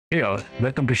Hey all,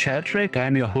 welcome to ShareTreck.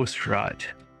 I'm your host Raj.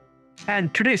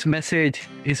 And today's message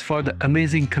is for the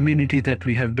amazing community that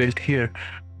we have built here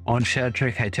on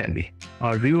ShareTreck HIV.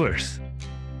 Our viewers,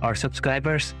 our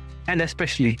subscribers, and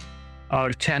especially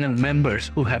our channel members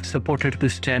who have supported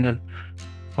this channel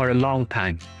for a long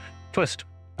time. First,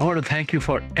 I want to thank you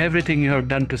for everything you have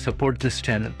done to support this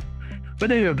channel.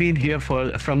 Whether you have been here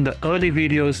from the early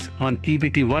videos on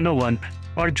EBT 101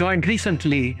 or joined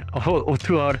recently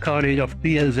through our coverage of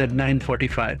PLZ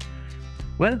 945.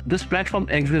 Well, this platform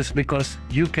exists because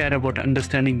you care about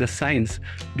understanding the science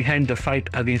behind the fight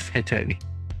against HIV.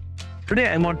 Today,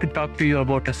 I want to talk to you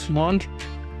about a small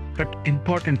but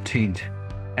important change,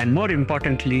 and more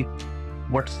importantly,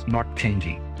 what's not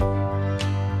changing.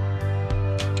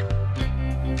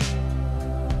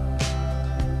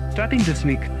 Starting this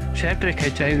week,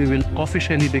 ShareTreck HIV will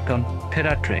officially become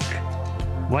TheraTreck.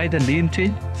 Why the name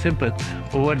change? Simple.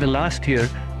 Over the last year,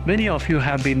 many of you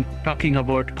have been talking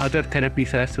about other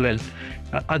therapies as well,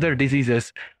 other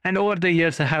diseases. And over the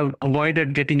years, I have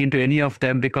avoided getting into any of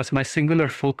them because my singular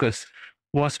focus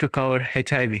was to cover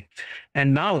HIV.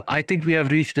 And now I think we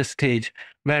have reached a stage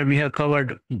where we have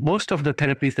covered most of the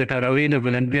therapies that are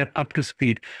available and we are up to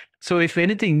speed. So if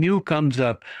anything new comes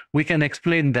up, we can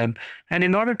explain them. And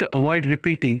in order to avoid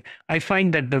repeating, I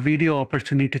find that the video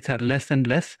opportunities are less and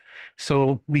less.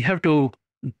 So we have to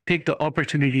take the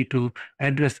opportunity to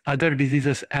address other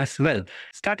diseases as well.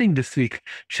 Starting this week,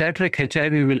 ShareTreck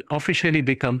HIV will officially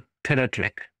become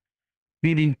TheraTreck,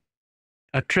 meaning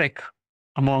a trek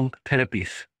among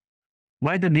therapies.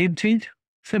 Why the name change?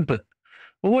 Simple.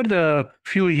 Over the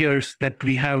few years that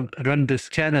we have run this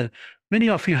channel, many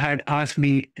of you had asked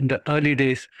me in the early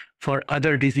days for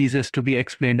other diseases to be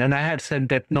explained. And I had said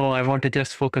that, no, I want to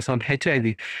just focus on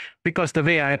HIV because the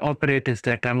way I operate is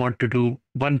that I want to do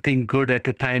one thing good at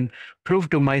a time,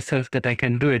 prove to myself that I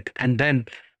can do it, and then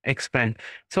expand.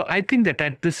 So I think that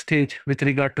at this stage, with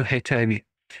regard to HIV,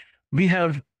 we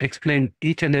have explained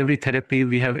each and every therapy.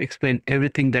 We have explained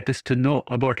everything that is to know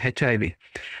about HIV.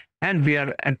 And we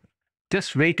are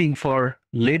just waiting for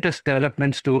latest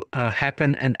developments to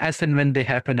happen. And as and when they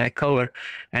happen, I cover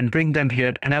and bring them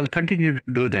here. And I'll continue to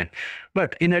do that.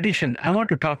 But in addition, I want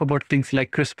to talk about things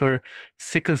like CRISPR,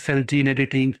 sickle cell gene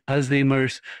editing,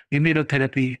 Alzheimer's,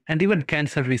 immunotherapy, and even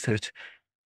cancer research.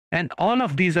 And all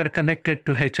of these are connected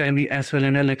to HIV as well.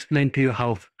 And I'll explain to you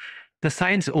how. The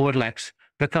science overlaps.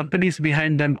 The companies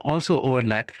behind them also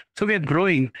overlap. So we are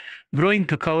growing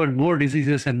to cover more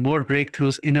diseases and more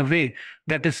breakthroughs in a way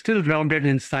that is still grounded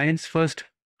in science first,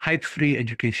 hype-free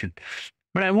education.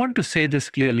 But I want to say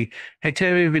this clearly,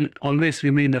 HIV will always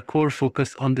remain a core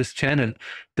focus on this channel.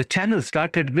 The channel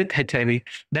started with HIV.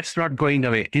 That's not going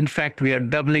away. In fact, we are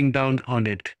doubling down on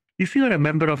it. If you are a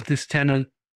member of this channel,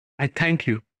 I thank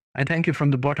you. I thank you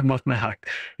from the bottom of my heart.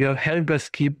 You have helped us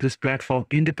keep this platform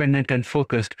independent and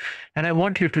focused. And I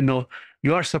want you to know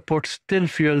your support still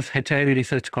fuels HIV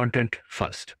research content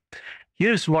first.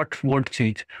 Here's what won't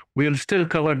change. We'll still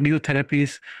cover new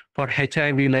therapies for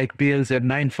HIV like BLZ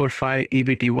 945,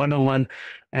 EBT 101,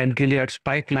 and Gilead's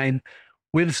pipeline.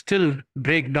 We'll still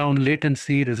break down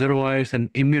latency, reservoirs, and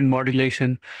immune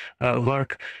modulation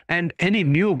work, and any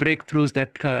new breakthroughs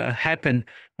that happen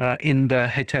in the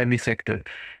HIV sector.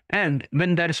 And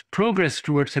when there is progress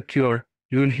towards a cure,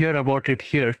 you will hear about it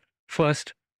here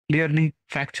first, clearly,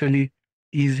 factually,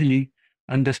 easily,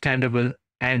 understandable,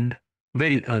 and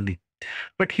very early.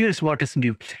 But here's what is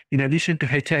new. In addition to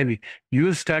HIV, you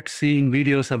will start seeing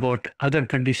videos about other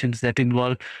conditions that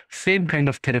involve same kind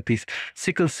of therapies.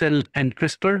 Sickle cell and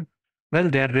CRISPR, well,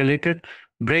 they are related.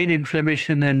 Brain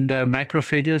inflammation and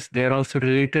macrophages, they are also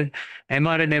related.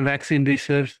 mRNA vaccine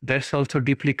research, that's also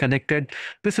deeply connected.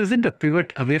 This isn't a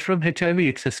pivot away from HIV,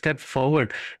 it's a step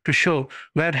forward to show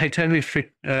where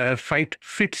HIV fight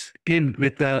fits in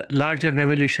with the larger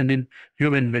revolution in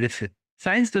human medicine.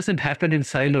 Science doesn't happen in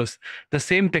silos. The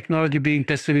same technology being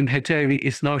tested in HIV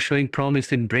is now showing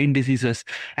promise in brain diseases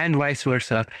and vice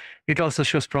versa. It also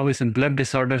shows promise in blood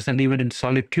disorders and even in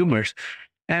solid tumors.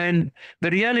 And the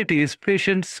reality is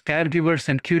patients, caregivers,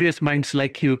 and curious minds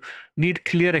like you need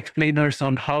clear explainers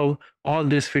on how all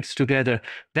this fits together.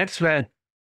 That's where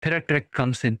TheraTreck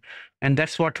comes in. And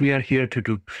that's what we are here to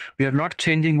do. We are not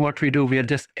changing what we do. We are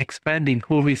just expanding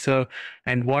who we serve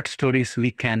and what stories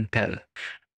we can tell.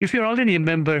 If you're already a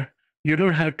member, you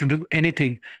don't have to do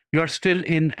anything. You're still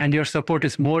in and your support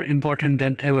is more important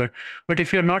than ever. But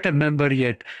if you're not a member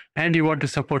yet and you want to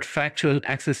support factual,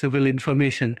 accessible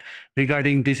information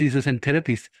regarding diseases and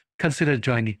therapies, consider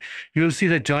joining. You'll see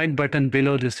the join button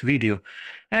below this video.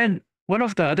 And one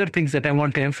of the other things that I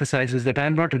want to emphasize is that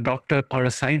I'm not a doctor or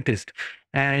a scientist.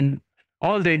 And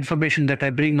All the information that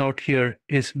I bring out here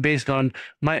is based on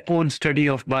my own study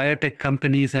of biotech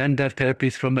companies and their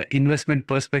therapies from an investment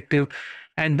perspective.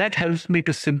 And that helps me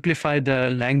to simplify the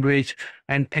language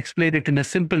and explain it in a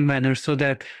simple manner so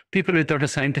that people without a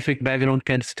scientific background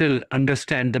can still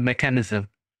understand the mechanism.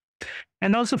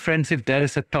 And also, friends, if there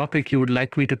is a topic you would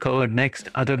like me to cover next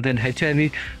other than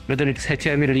HIV, whether it's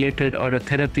HIV related or a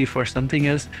therapy for something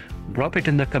else, drop it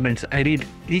in the comments. I read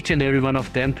each and every one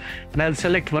of them, and I'll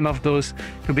select one of those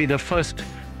to be the first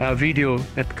video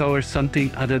that covers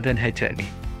something other than HIV.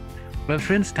 Well,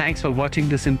 friends, thanks for watching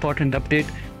this important update.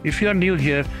 If you're new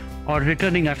here or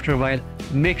returning after a while,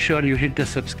 make sure you hit the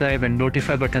subscribe and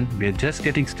notify button. We're just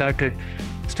getting started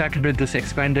with this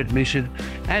expanded mission.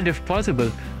 And if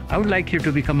possible, I would like you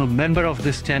to become a member of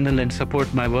this channel and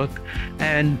support my work.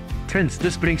 And friends,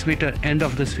 this brings me to the end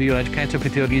of this video. I'll catch up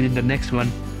with you again in the next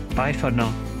one. Bye for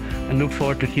now, and look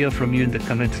forward to hear from you in the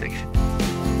comment section.